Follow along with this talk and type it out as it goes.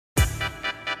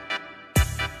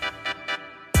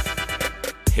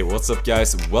Hey, what's up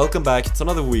guys, welcome back to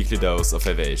another weekly dose of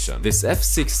aviation. This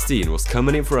F-16 was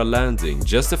coming in for a landing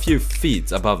just a few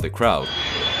feet above the crowd.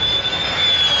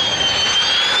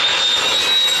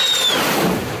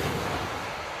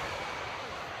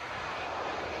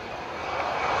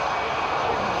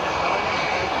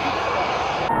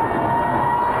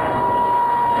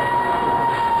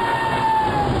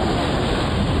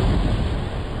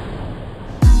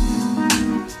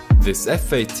 This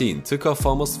F-18 took off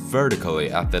almost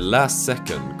vertically at the last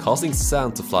second, causing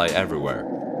sand to fly everywhere.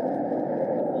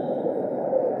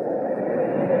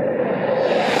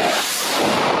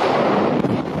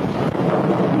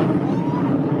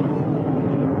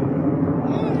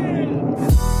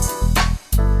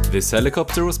 This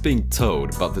helicopter was being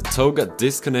towed, but the tow got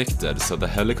disconnected, so the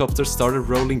helicopter started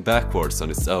rolling backwards on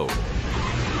its own.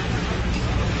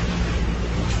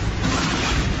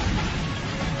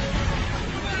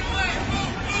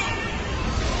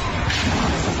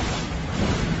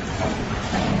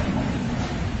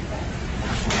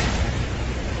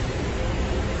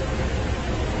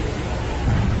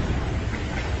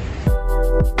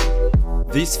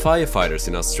 These firefighters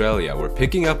in Australia were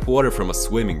picking up water from a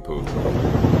swimming pool.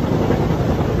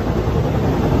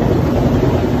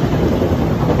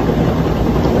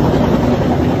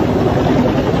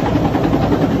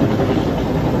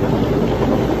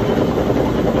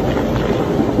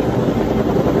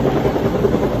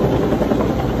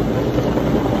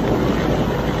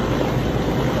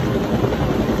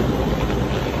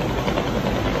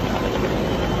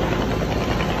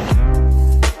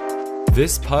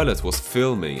 This pilot was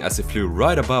filming as he flew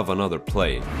right above another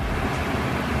plane.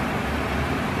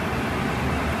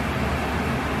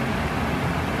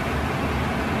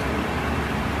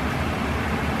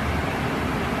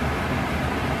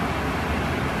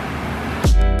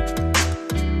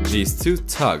 These two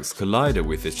tugs collided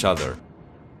with each other.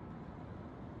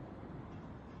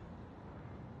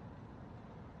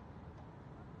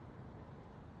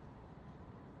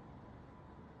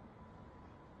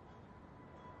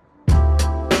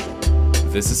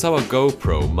 This is how a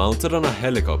GoPro mounted on a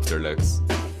helicopter looks.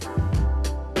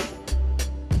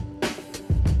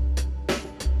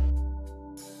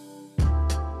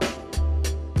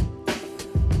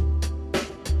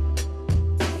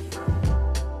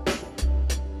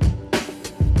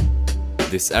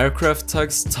 This aircraft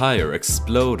tug's tire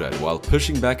exploded while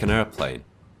pushing back an airplane.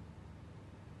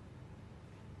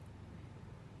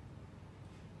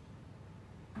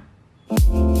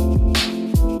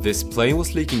 This plane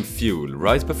was leaking fuel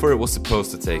right before it was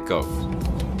supposed to take off.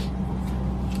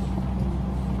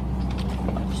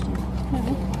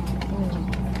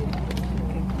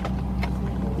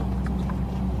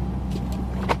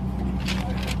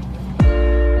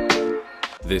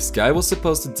 This guy was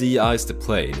supposed to de-ice the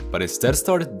plane, but instead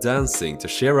started dancing to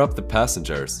cheer up the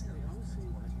passengers.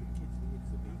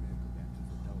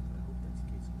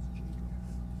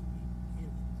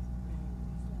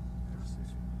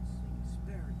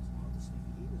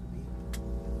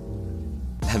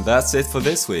 And that's it for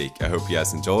this week. I hope you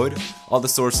guys enjoyed. All the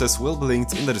sources will be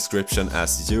linked in the description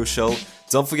as usual.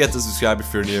 Don't forget to subscribe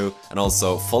if you're new, and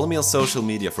also follow me on social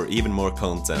media for even more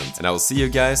content. And I will see you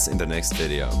guys in the next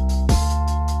video.